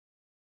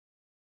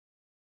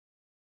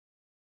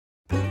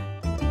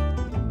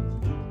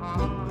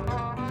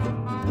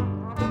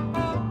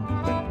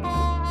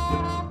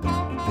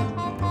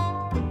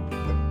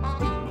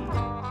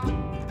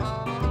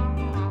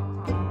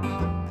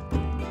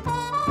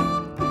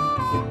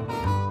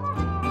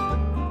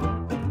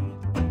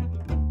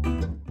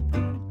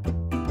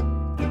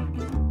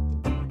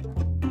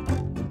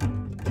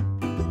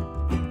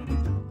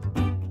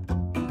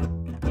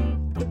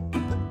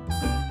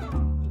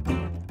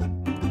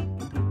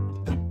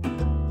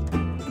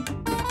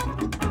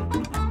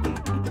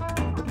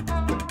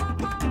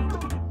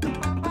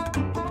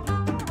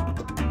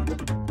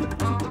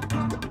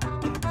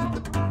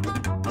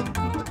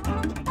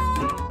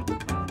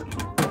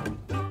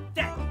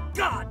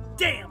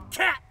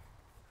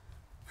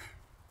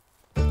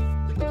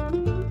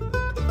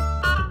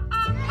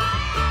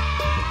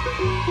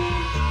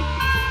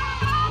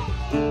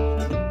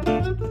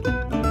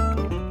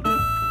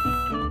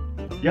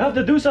You have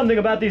to do something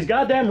about these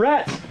goddamn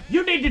rats.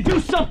 You need to do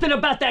something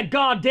about that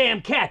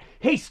goddamn cat.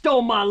 He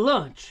stole my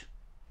lunch.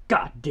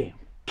 Goddamn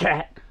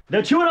cat.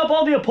 They're chewing up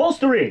all the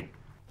upholstery.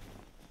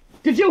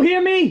 Did you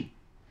hear me?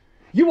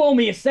 You owe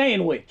me a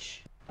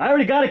sandwich. I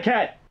already got a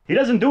cat. He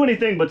doesn't do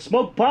anything but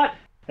smoke pot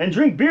and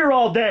drink beer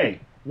all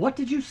day. What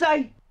did you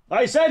say?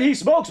 I said he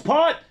smokes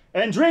pot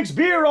and drinks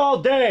beer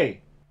all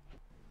day.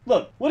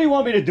 Look, what do you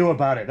want me to do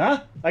about it,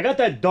 huh? I got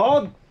that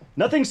dog.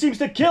 Nothing seems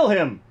to kill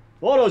him.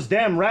 All those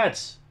damn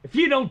rats. If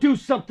you don't do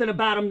something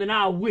about him, then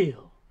I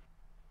will.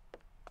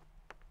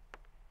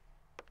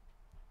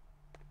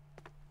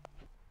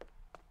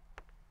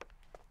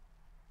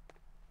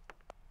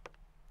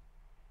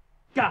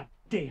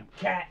 Goddamn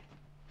cat.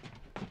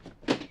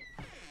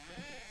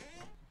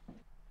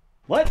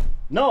 What?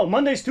 No,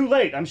 Monday's too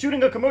late. I'm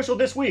shooting a commercial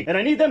this week, and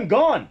I need them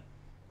gone.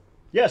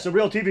 Yes, a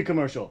real TV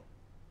commercial.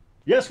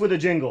 Yes, with a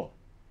jingle.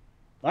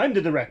 I'm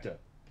the director,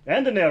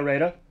 and the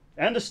narrator,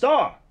 and the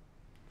star.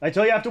 I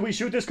tell you, after we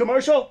shoot this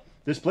commercial,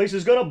 this place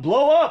is gonna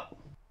blow up.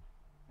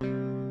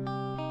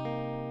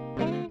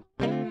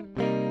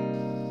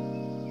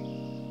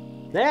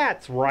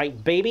 That's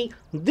right, baby.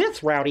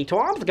 This Rowdy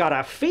Tom's got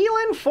a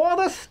feeling for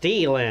the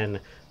stealing.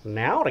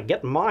 Now to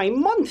get my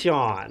munch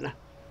on.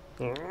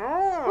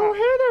 Oh,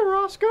 hey there,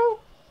 Roscoe.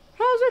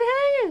 How's it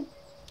hanging?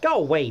 Go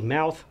away,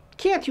 mouth.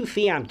 Can't you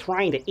see I'm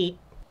trying to eat?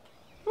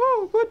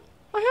 Oh, but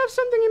I have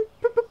something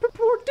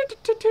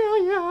important to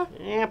tell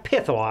you.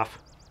 Piss off.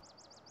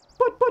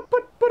 But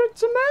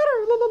it's a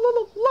matter of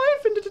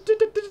life and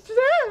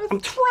death. I'm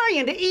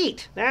trying to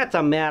eat. That's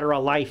a matter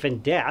of life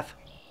and death.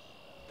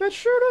 That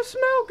sure does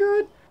smell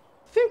good.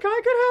 Think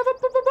I could have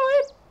a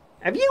bite?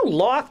 Have you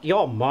lost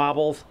your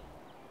marbles?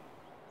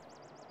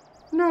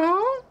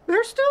 No,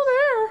 they're still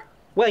there.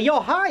 Well,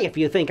 you're high if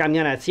you think I'm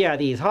gonna share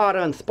these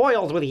hard-earned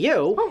spoils with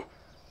you.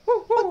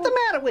 What's the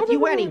matter with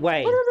you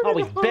anyway?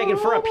 Always begging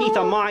for a piece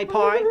of my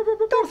pie?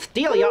 Don't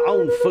steal your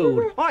own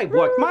food. I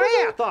worked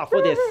my ass off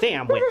with this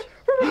sandwich.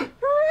 Son of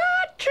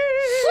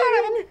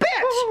a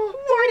bitch!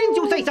 Why didn't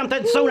you say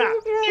something sooner?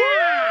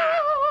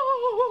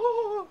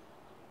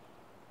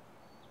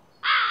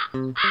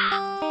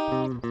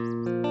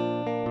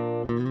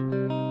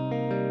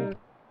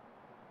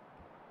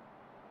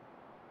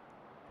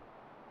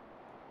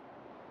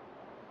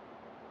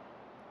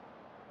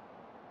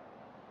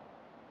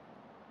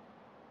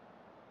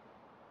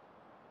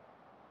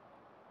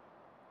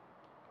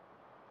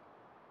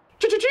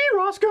 Gee,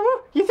 Roscoe,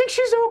 you think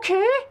she's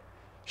okay?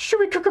 Should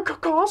we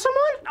call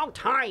someone? No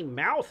time,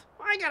 mouth.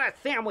 I got a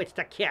sandwich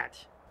to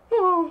catch.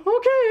 Oh,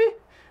 okay.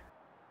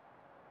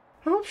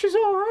 Hope she's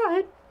all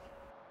right.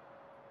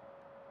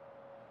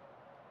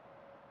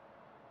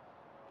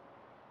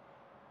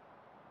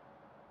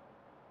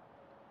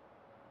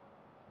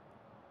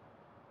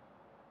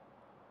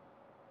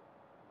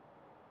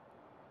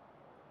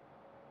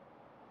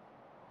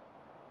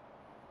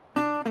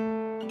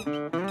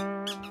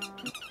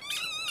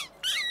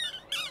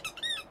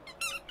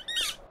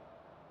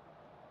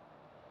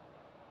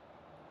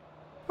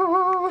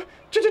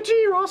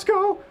 Gee,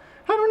 Roscoe,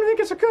 I don't think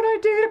it's a good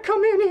idea to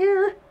come in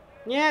here.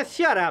 Yeah,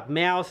 shut up,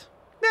 Mouse.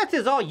 This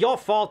is all your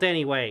fault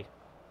anyway.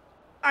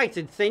 I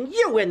should send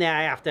you in there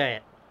after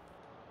it.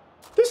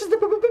 This is the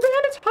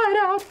bandits'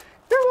 hideout.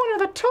 They're one of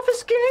the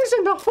toughest gangs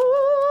in the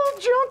whole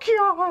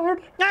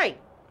junkyard. Hey,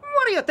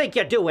 what do you think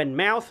you're doing,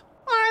 Mouse?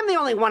 I'm the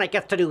only one that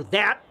gets to do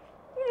that.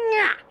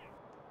 Nyah.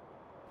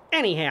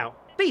 Anyhow,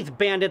 these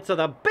bandits are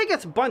the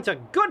biggest bunch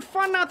of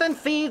good-for-nothing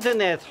thieves in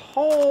this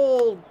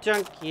whole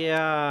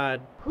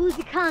junkyard. Who's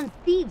the con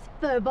thieves,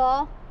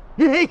 Furball?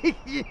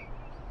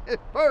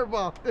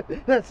 Furball.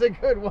 That's a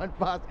good one,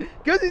 boss.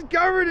 Because he's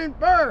covered in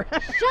fur.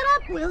 Shut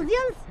up,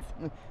 Williams.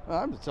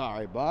 I'm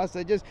sorry, boss.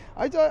 I just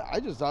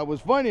thought it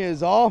was funny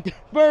is all.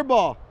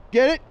 Furball.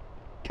 Get it?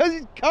 Because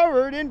he's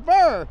covered in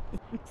fur.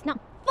 It's not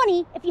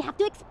funny if you have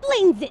to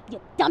explain it, you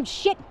dumb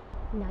shit.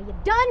 Now you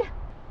done?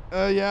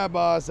 Yeah,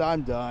 boss.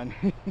 I'm done.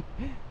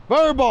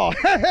 Furball.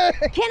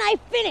 Can I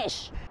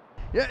finish?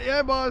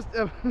 Yeah, boss.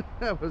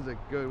 That was a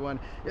good one.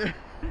 Yeah.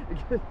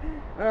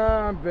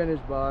 I'm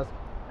finished, boss.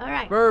 All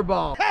right.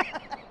 Furball.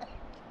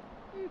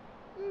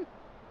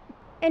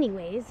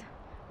 Anyways,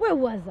 where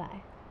was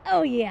I?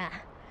 Oh yeah,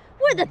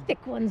 we're the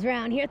thick ones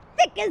round here.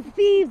 Thick as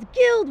thieves,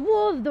 Guild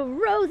War of the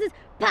Roses,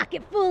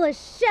 pocket full of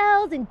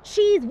shells, and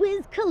Cheese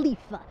Whiz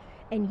Khalifa.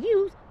 And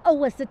yous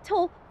owe us a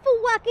toll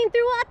for walking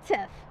through our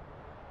turf.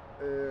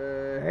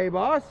 Hey,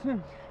 boss.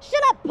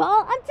 Shut up,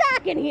 Paul. I'm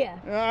talking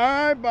here. All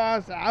right,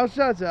 boss. I'll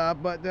shut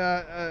up. But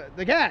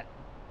the cat,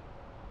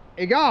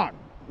 he gone.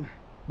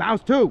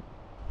 Bounce too.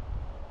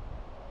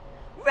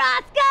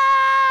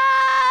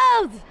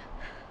 Roscoe's!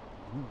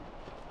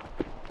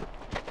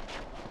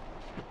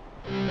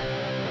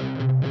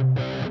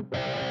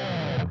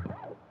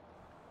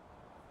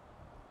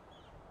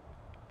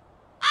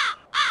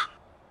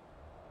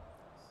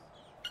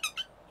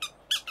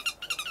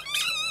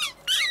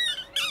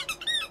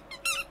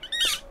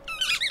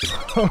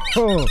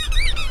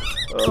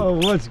 Oh,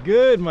 what's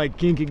good, my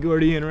kinky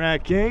Gordian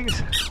rat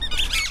kings?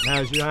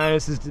 How's your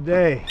highnesses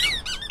today?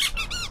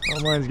 Oh,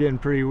 mine's getting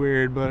pretty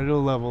weird, but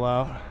it'll level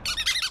out.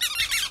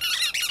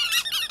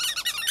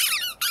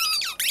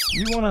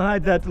 You want to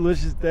hide that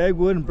delicious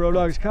dagwood in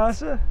Brodog's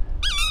casa?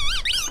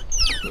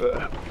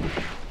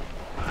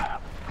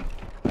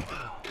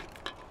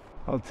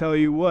 I'll tell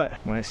you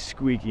what, my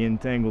squeaky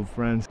entangled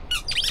friends.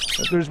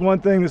 If there's one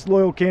thing this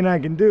loyal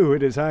canine can do,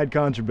 it is hide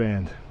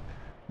contraband.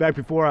 Back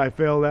before I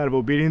failed out of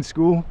obedience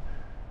school,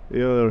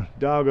 the other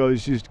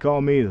doggos used to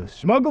call me the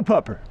smuggle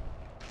pupper.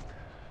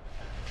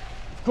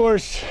 Of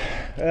course,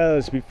 that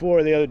was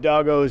before the other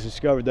doggos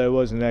discovered that I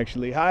wasn't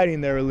actually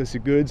hiding their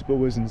illicit goods, but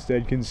was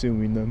instead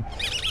consuming them.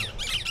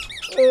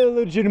 It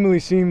legitimately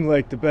seemed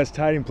like the best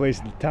hiding place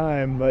at the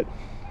time, but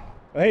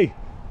hey,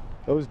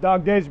 those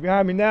dog days are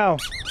behind me now.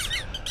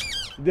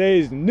 Today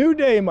is a new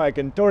day, my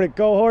contorted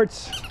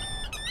cohorts.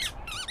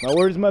 My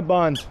word is my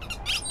bond.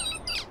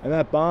 And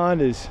that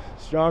bond is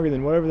stronger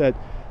than whatever that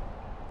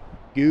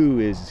goo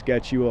is that's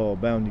got you all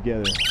bound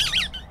together.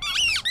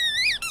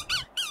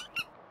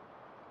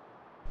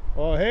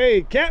 Oh,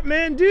 hey,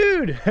 Catman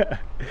dude!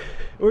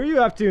 Where are you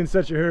off to in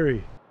such a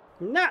hurry?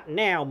 Not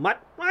now,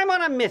 Mutt. I'm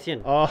on a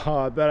mission. Oh,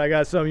 I bet I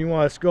got something you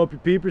want to scope your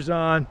peepers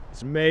on.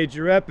 It's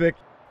major epic.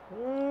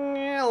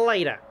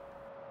 Later.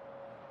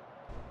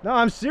 No,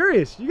 I'm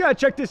serious. You gotta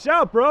check this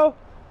out, bro.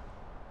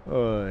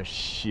 Oh,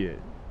 shit.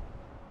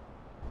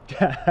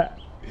 Yeah.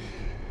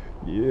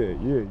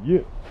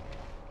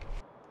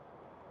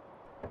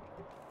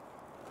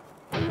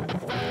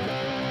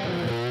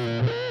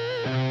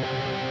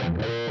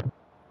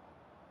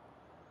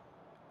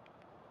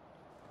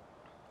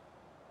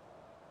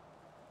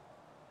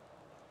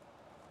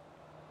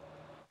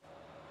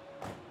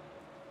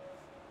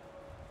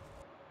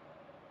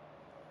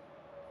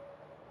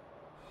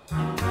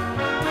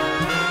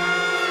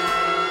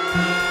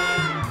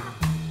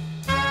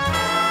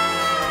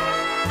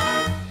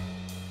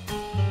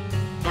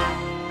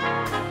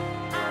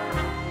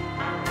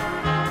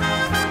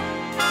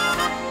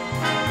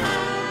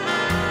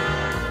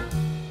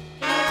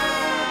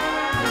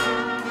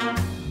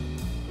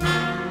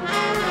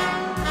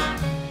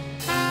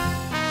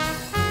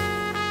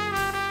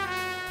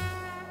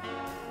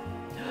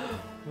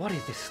 What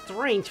is this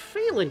strange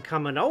feeling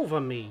coming over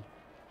me?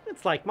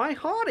 It's like my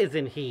heart is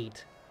in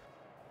heat.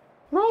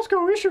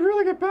 Roscoe, we should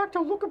really get back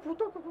to looking for...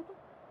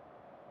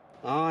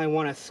 I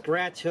want to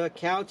scratch her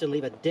couch and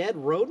leave a dead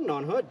rodent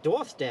on her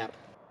doorstep.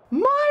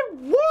 My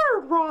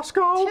word,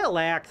 Roscoe!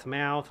 Chillax,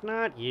 Mouth,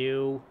 not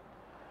you.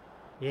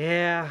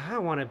 Yeah, I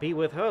want to be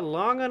with her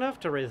long enough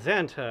to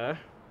resent her.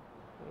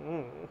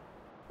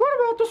 What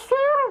about the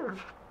stairs?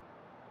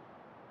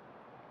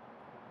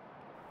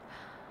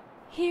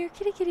 Here,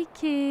 kitty, kitty,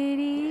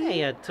 kitty.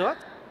 Hey, Toot,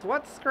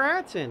 what's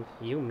scratching?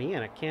 You, me,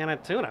 and a can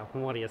of tuna.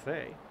 What do you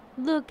say?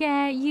 Look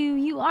at you.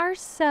 You are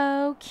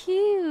so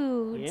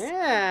cute.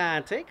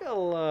 Yeah, take a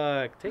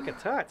look. Take a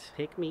touch.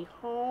 Take me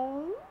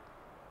home.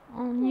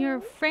 Oh, you're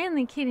a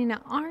friendly kitty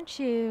now, aren't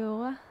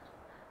you?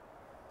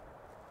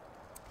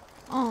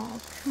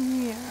 Oh, come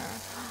here.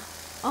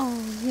 Oh,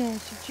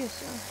 yes, you're just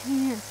so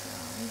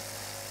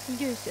handsome.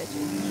 You're such a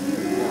cute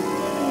little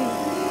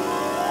kitty.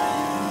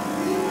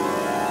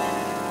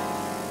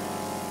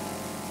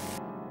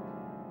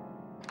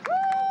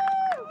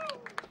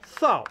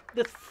 So,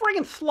 this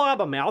friggin'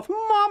 slobbermouth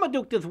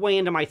Marmaduked his way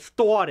into my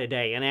store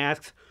today and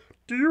asks,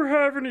 "Do you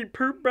have any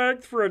poop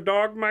bags for a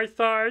dog my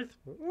size?"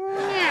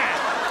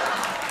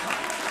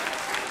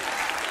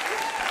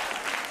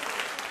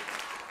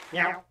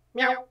 Meow,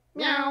 meow,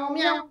 meow,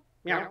 meow,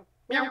 meow,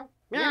 meow,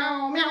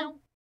 meow, meow,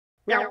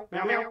 meow,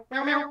 meow, meow,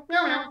 meow, meow,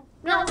 meow,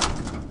 meow.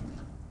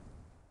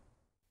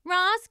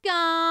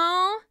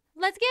 Roscoe,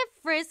 let's get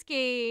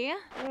frisky.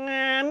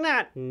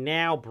 Not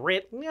now,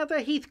 Britt.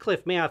 The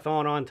Heathcliff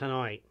marathon on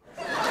tonight.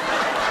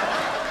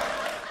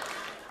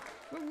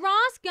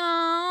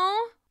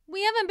 Roscoe,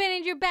 we haven't been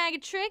in your bag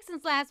of tricks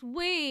since last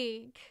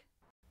week.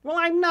 Well,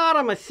 I'm not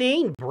a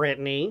machine,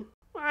 Brittany.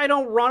 I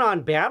don't run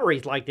on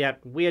batteries like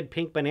that weird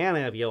pink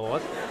banana of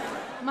yours.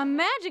 My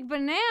magic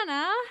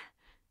banana?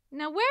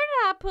 Now where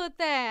did I put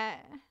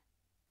that?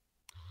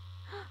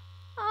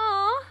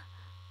 Oh,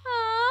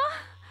 oh,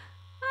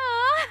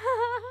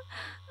 oh,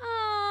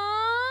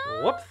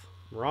 oh. Whoops,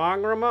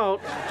 wrong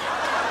remote.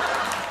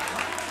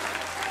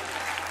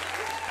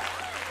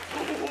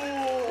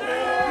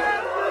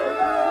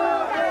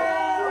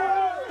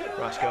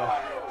 Roscoe,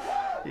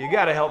 you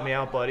gotta help me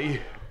out,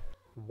 buddy.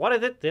 What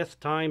is it this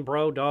time,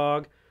 bro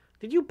dog?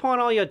 Did you pawn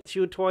all your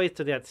chew toys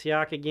to that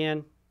siak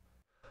again?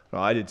 Oh,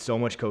 I did so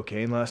much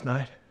cocaine last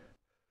night.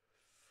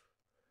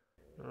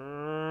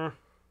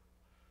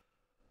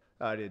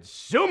 I did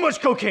so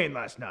much cocaine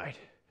last night.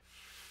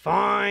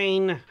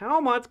 Fine. How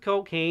much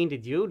cocaine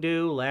did you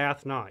do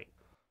last night?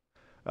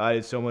 I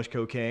did so much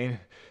cocaine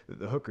that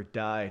the hooker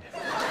died.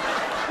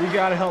 You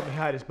gotta help me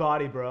hide his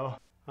body, bro.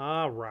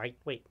 All right,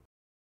 wait.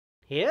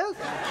 His?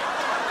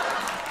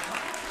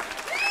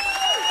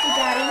 Hey,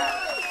 Daddy,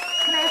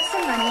 can I have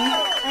some money?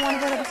 I want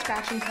to go to the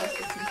scratching post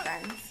with some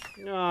friends.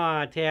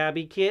 Aw,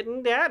 Tabby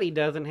kitten, Daddy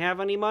doesn't have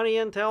any money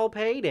until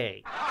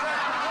payday.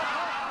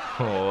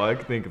 Oh, I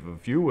can think of a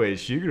few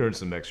ways she could earn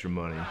some extra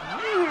money.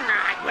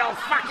 I will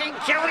fucking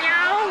kill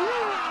you!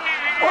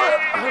 What?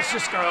 I was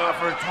just gonna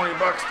offer her $20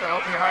 to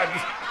help me hide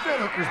that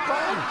hooker's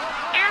body.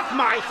 F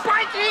my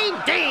spiky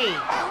D!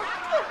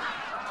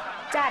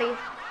 Daddy,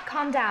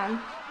 calm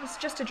down. It's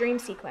just a dream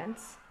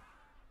sequence.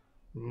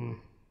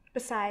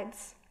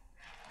 Besides,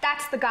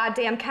 that's the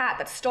goddamn cat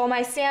that stole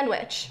my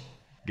sandwich.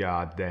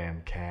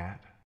 Goddamn cat.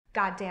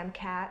 Goddamn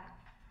cat.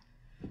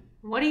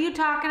 What are you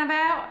talking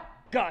about?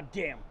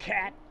 Goddamn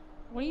cat.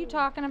 What are you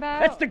talking about?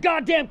 That's the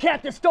goddamn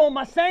cat that stole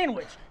my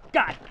sandwich.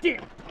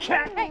 Goddamn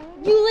cat. Hey,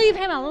 you leave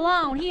him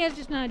alone. He is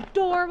just an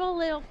adorable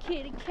little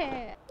kitty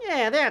cat.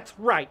 Yeah, that's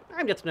right.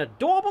 I'm just an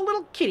adorable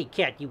little kitty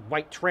cat, you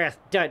white trash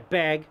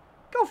dirtbag.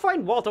 Go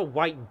find Walter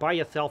White and buy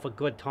yourself a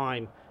good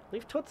time.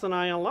 Leave Toots and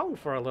I alone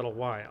for a little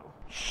while.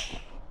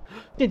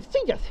 Did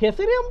she just hiss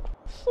at him?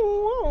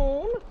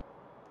 Sloan.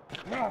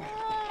 Come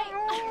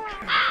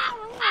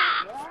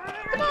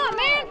on,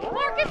 man!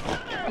 Marcus!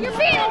 You're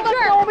being a jerk!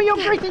 Let go of me, you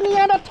greasy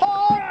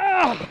Neanderthal!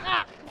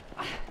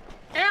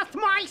 F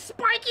my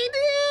spiky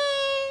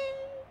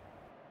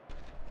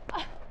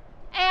D!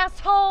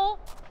 Asshole!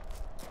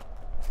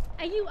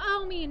 Hey, you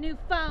owe me a new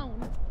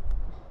phone.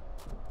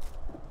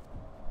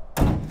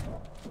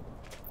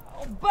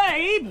 Oh,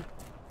 babe!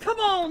 Come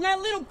on, that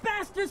little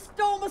bastard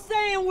stole my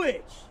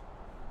sandwich!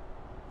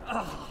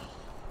 Oh.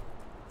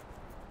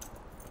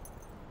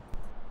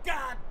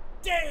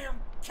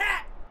 Goddamn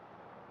cat!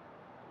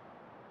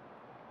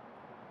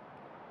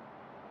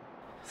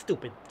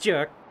 Stupid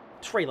jerk.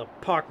 Trailer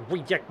park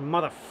reject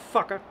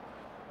motherfucker.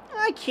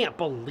 I can't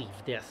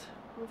believe this.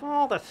 Of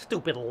all the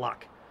stupid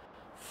luck.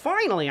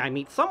 Finally, I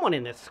meet someone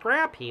in this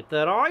scrap heap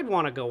that I'd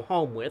want to go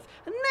home with,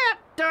 and that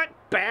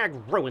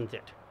dirtbag ruins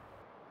it.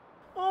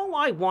 All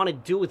I want to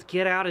do is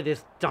get out of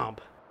this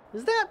dump.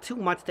 Is that too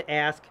much to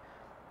ask?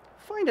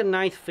 Find a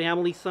nice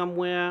family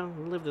somewhere,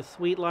 live the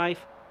sweet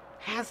life.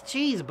 Has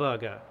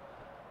cheeseburger.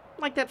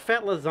 Like that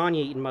fat lasagna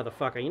eating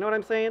motherfucker, you know what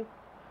I'm saying?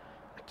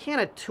 A can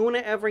of tuna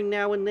every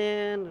now and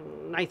then,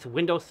 a nice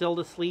windowsill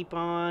to sleep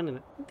on, and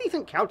a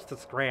decent couch to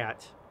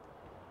scratch.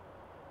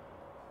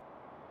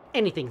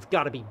 Anything's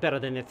gotta be better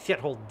than this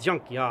shithole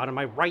junkyard, am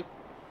I right?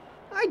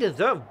 I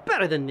deserve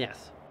better than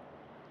this.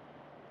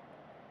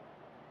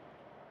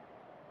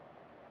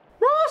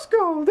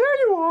 Roscoe,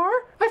 there you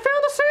are. I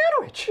found the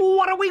sandwich.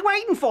 What are we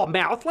waiting for,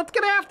 Mouse? Let's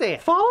get after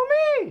it. Follow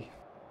me.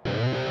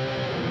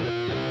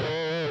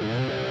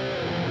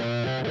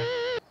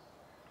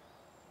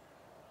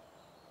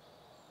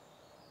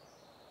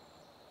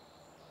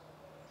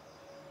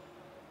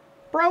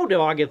 Bro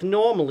Dog is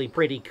normally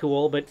pretty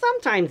cool, but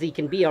sometimes he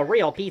can be a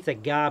real piece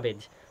of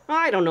garbage.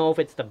 I don't know if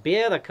it's the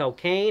beer, the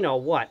cocaine,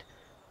 or what.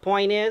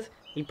 Point is,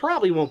 he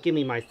probably won't give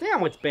me my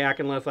sandwich back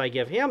unless I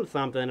give him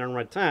something in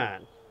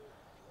return.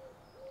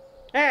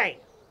 Hey,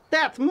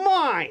 that's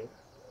mine!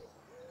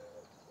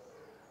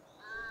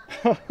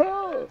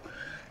 Oh,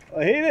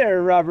 hey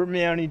there, Robert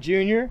Mowney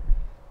Jr.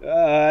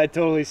 I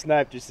totally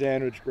sniped your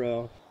sandwich,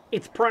 bro.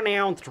 It's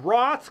pronounced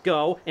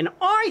Roscoe, and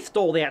I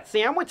stole that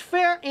sandwich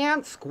fair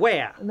and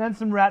square. And then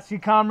some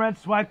Ratsky comrades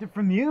swiped it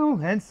from you,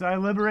 hence I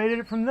liberated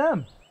it from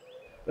them.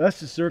 Thus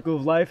the circle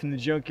of life in the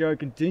junkyard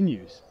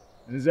continues.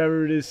 And as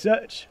ever it is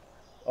such,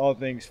 all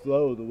things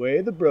flow the way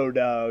of the bro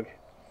dog.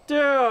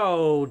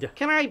 Dude,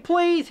 can I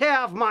please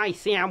have my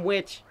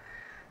sandwich?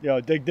 Yo,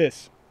 dig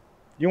this.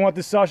 You want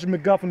the sausage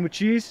McGuffin with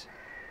cheese?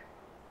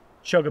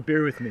 Chug a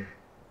beer with me.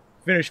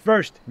 Finish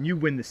first, and you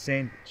win the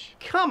sandwich.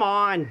 Come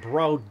on,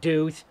 bro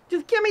deuce.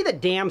 Just give me the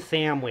damn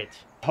sandwich.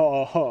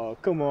 Oh,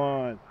 come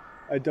on.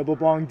 I double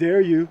bong dare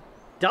you.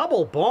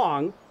 Double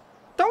bong?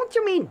 Don't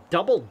you mean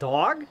double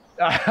dog?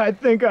 I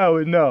think I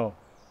would know.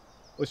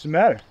 What's the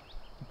matter?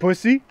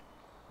 Pussy?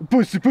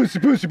 Pussy, pussy,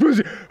 pussy,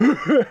 pussy.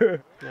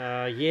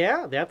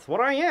 Yeah, that's what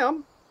I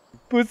am.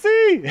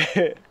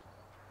 Pussy!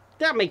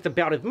 That makes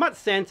about as much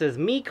sense as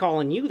me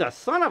calling you the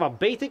son of a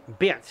basic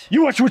bitch.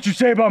 You watch what you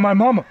say about my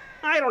mama.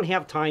 I don't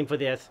have time for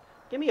this.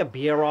 Give me a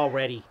beer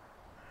already.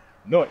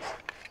 Noise.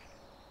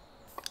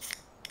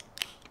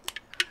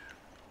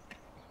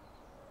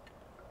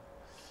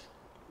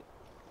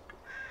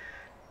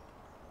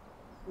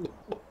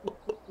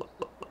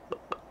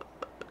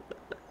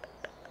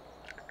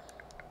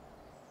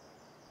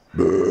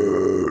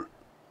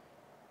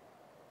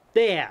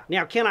 There.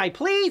 Now, can I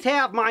please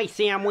have my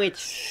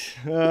sandwich?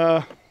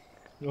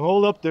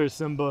 Hold up there,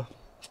 Simba.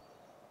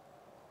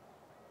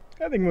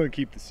 I think I'm gonna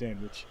keep the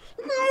sandwich.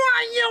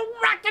 Why, you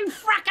rockin'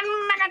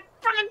 frackin' maggot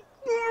frackin'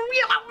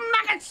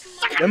 maggot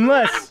suckin'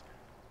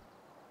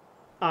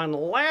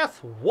 Unless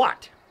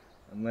what?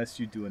 Unless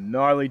you do a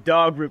gnarly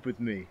dog rip with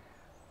me.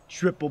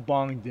 Triple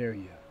bong dare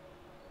you.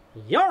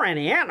 You're an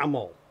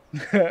animal.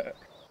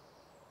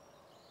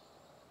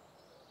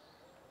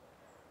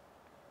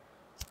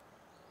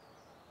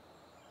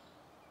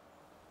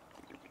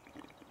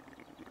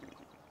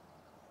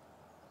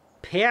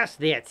 Pass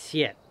that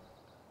shit.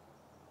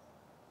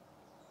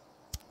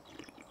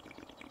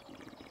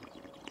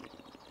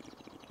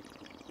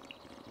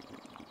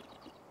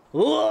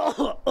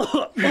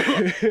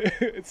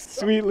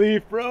 Sweet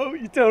leaf, bro.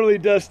 You totally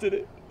dusted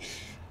it.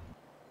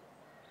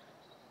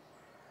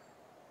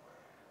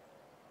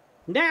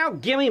 Now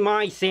give me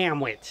my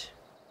sandwich.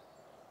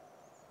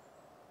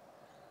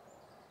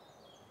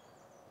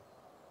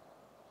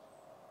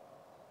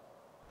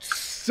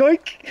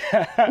 Psych!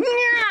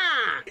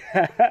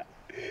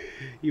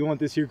 You want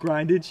this here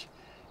grindage?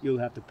 You'll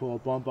have to pull a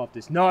bump off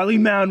this gnarly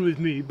mound with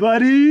me,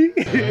 buddy!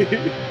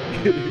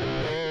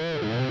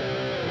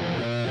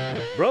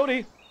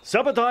 Brody,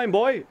 supper time,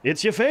 boy.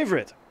 It's your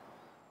favorite.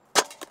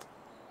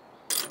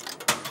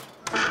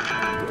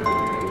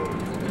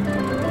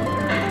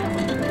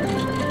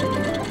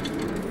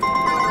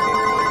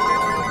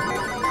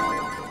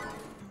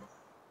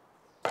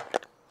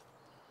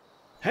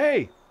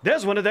 Hey,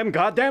 there's one of them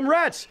goddamn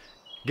rats.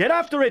 Get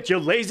after it, you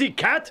lazy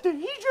cat. Did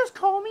he just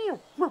call me a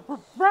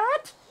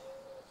rat?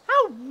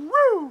 How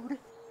rude!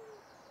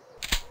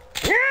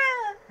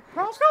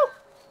 Roscoe?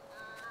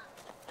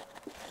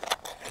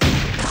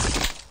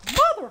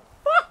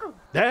 Motherfucker!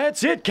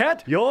 That's it,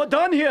 cat. You're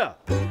done here.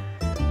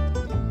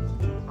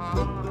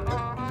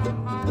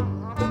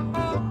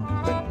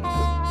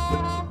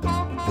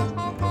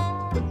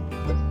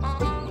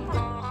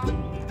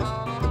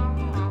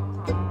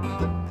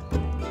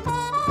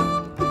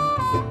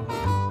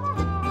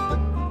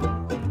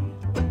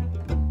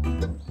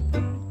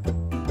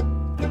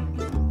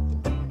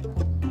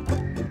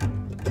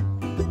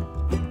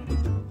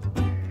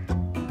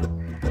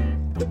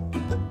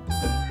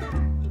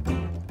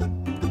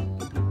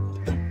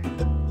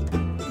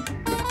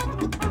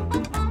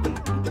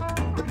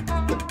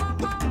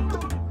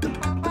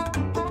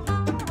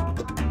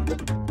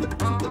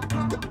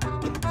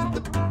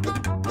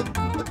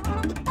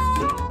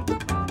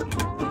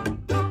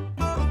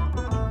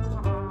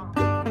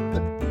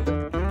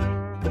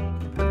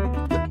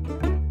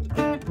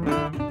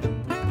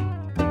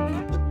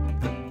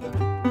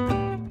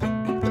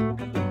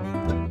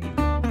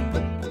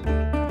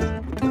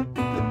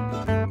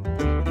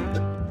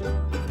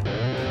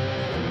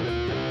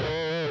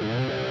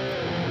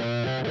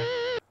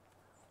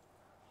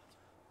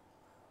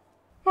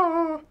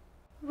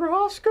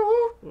 Roscoe?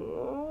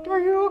 Are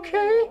you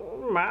okay?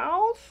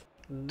 Mouth?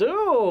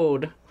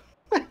 Dude!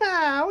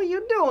 How are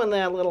you doing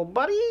there, little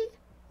buddy?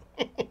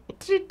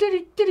 Did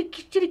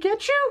he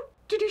get you?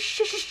 Did he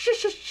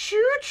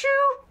shoot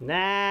you?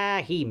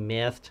 Nah, he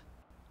missed.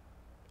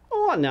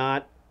 Or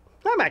not.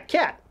 I'm a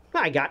cat.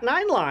 I got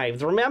 9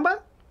 lives,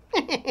 remember?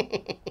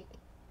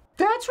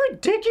 That's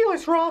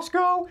ridiculous,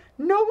 Roscoe.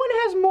 No one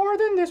has more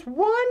than this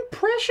one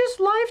precious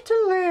life to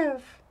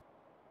live.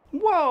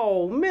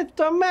 Whoa,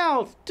 Mr.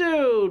 Mouse,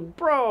 dude,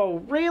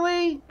 bro,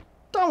 really?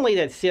 Don't lay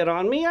that shit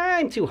on me.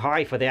 I'm too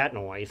high for that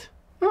noise.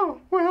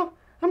 Oh, well,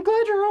 I'm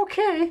glad you're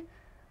okay.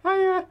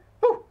 I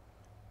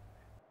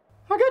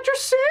got your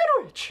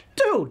sandwich.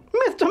 Dude,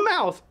 Mr.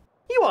 Mouse,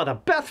 you are the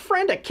best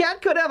friend a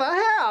cat could ever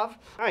have.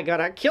 I got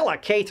a killer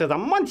case of the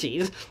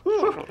munchies.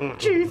 Oh,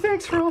 gee,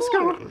 thanks,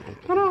 Roscoe.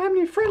 I don't have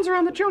any friends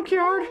around the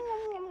junkyard.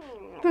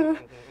 The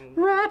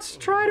rats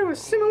try to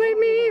assimilate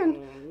me,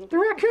 and the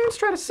raccoons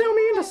try to sell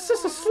me into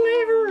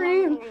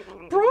slavery, and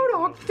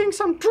Brodog thinks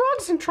I'm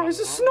drugs and tries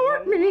to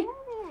snort me.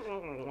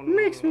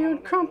 Makes me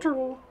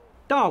uncomfortable.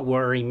 Don't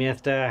worry,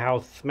 Mr.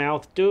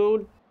 Housemouth,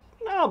 dude.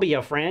 I'll be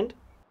your friend.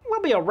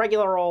 We'll be a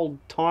regular old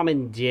Tom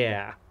and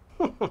Jerry.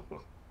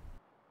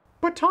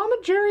 But Tom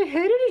and Jerry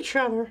hated each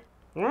other.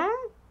 Huh?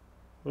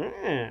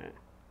 Yeah.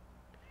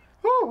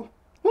 Oh,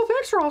 well,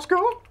 thanks,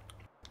 Roscoe.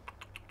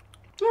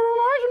 That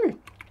reminds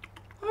me.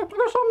 I've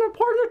got something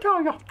important to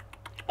tell you.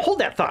 Hold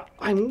that thought.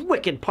 I'm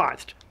wicked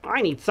parched.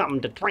 I need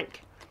something to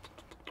drink.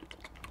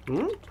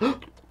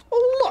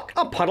 Oh, look!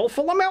 A puddle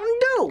full of Mountain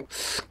Dew!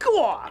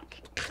 Squawk!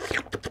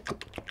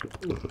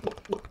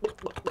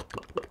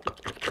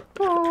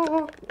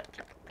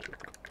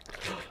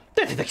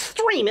 This is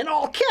extreme in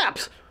all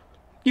caps!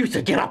 You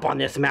should get up on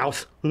this,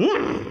 Mouse.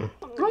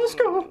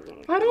 Roscoe,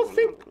 I don't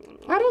think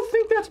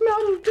that's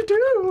Mountain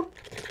Dew.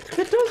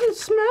 It doesn't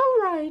smell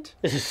right.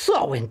 This is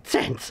so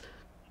intense.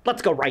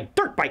 Let's go ride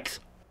dirt bikes.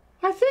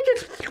 I think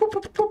it's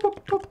poison.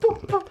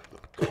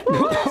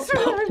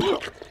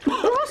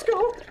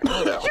 Roscoe,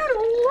 you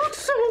don't look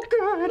so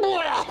good.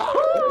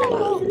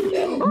 Oh,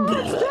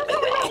 it's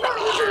definitely not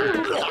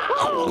Mountain Dew.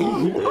 Oh,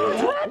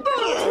 it's red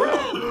now. It's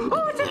red.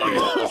 Oh, it's in my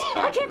eyes.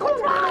 I can't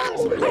close my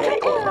eyes. I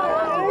can't close my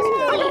eyes.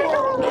 I gotta go.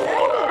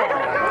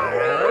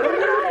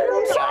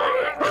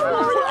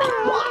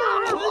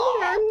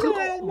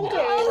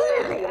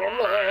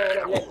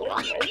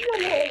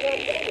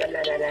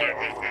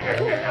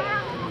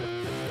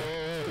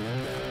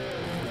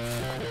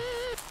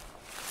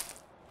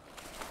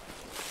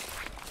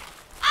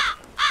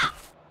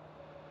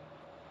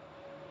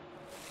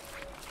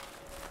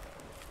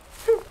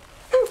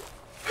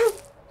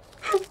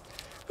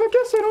 I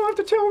guess I don't have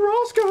to tell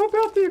Roscoe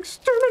about the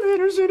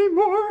exterminators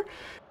anymore,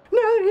 now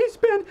that he's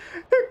been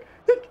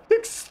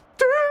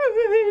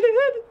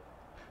exterminated.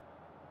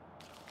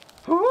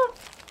 Huh?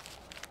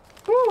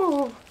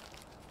 Oh.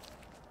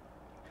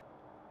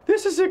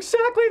 This is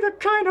exactly the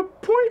kind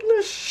of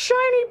pointless,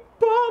 shiny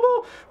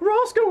bauble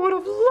Roscoe would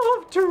have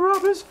loved to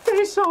rub his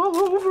face all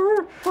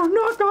over or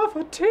knock off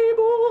a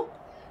table.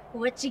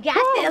 What you got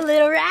there,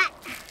 little rat?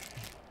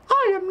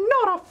 I am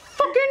not a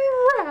fucking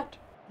rat.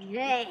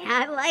 Hey,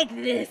 I like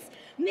this.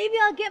 Maybe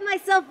I'll get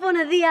myself one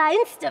of the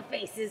Insta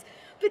faces.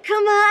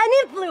 Become an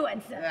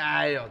influencer.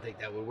 I don't think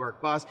that would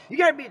work, boss. You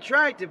gotta be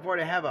attractive for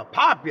to have a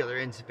popular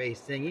Insta-face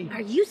thingy.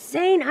 Are you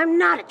saying I'm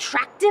not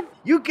attractive?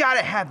 You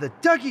gotta have the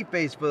ducky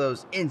face for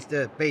those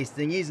Insta-face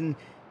thingies, and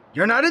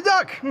you're not a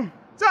duck.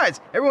 Besides,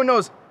 everyone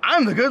knows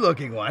I'm the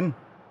good-looking one.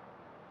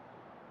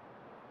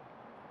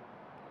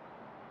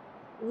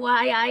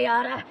 Why, I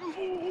oughta.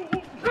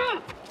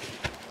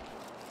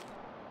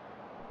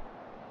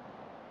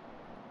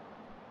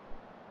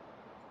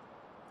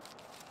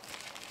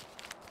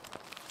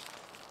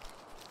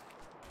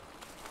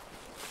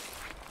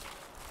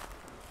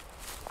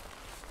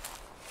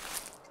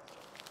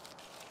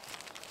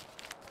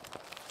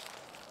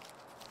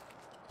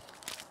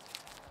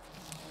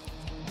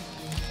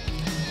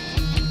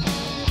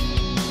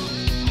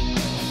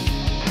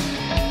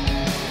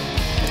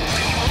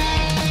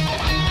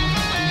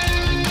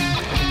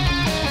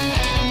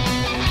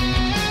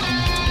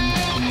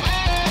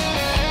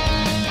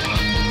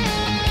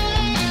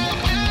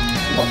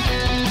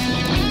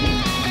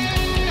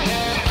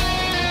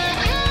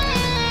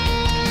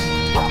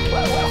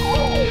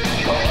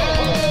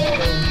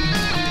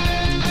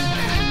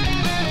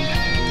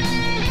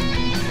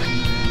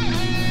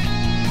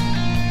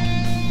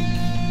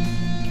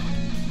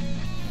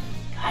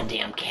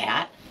 Goddamn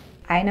cat.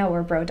 I know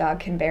where Bro Dog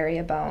can bury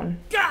a bone.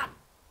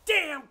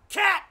 Goddamn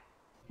cat!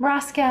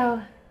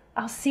 Roscoe,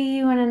 I'll see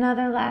you in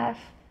another life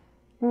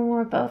when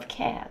we're both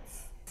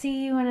cats.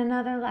 See you in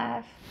another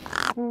life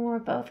when we're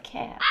both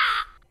cats.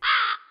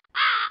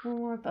 When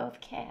we're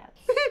both cats.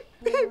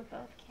 When we're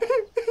both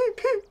cats.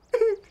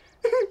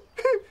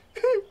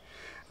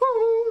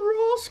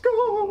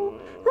 Oh,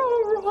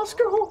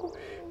 Roscoe,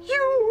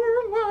 you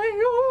were my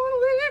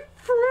only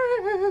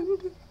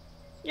friend.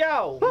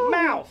 Yo,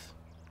 Mouse!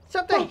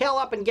 Shut the hell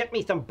up and get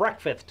me some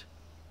breakfast.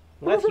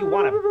 Unless you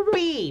want to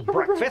be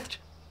breakfast.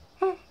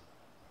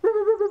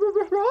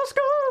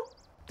 Roscoe?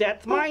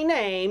 That's my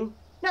name.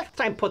 Next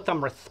time put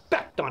some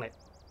respect on it.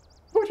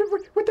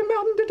 With the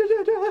mountain and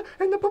the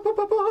and the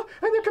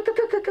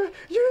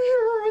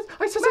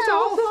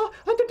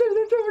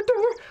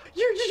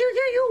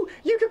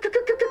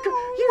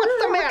What's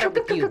the matter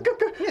with you?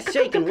 You're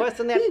shaking worse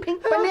than that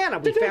pink banana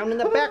we found in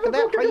the back of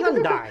that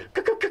Hyundai.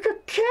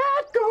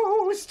 Cat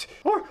ghost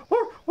or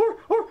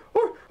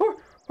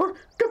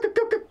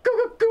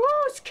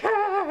ghost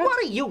cat. What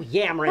are you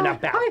yammering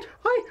about?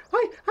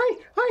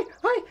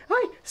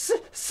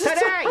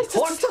 Today,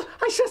 horse.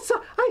 I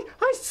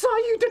saw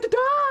you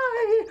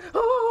die.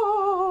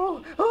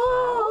 Oh.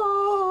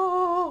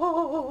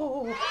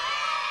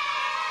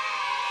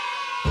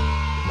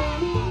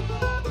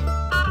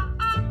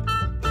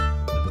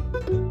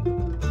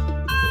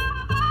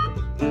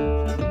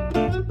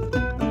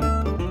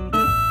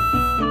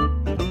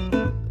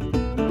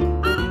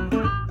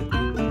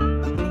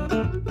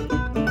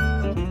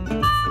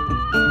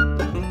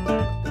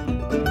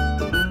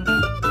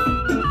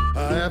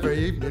 Every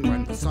evening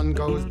when the sun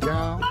goes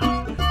down,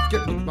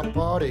 get with my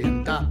party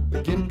and I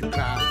begin to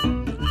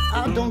clown.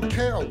 I don't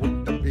care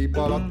what the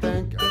people are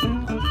thinking.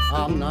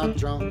 I'm not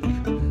drunk,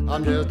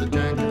 I'm just a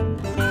drinker.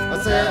 I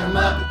set 'em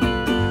up,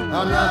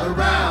 another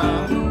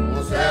round.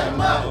 I'll set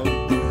 'em up,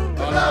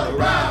 another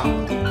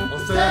round. I'll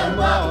set 'em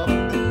up,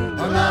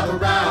 another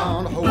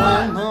round.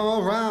 One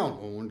more round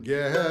won't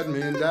get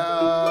me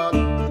down.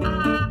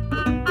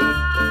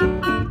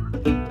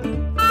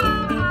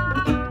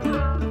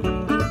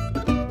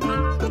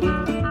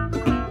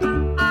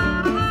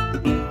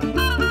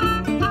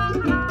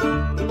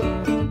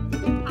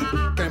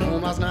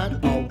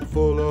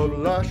 Full of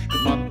lush,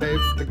 my babe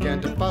began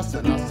to fuss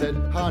and I said,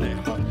 honey,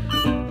 hush.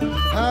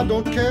 I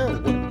don't care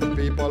what the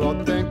people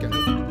are thinking.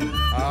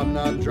 I'm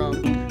not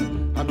drunk,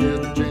 I'm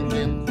just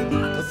drinking.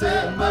 I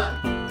set 'em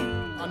up,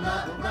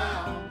 another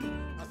round.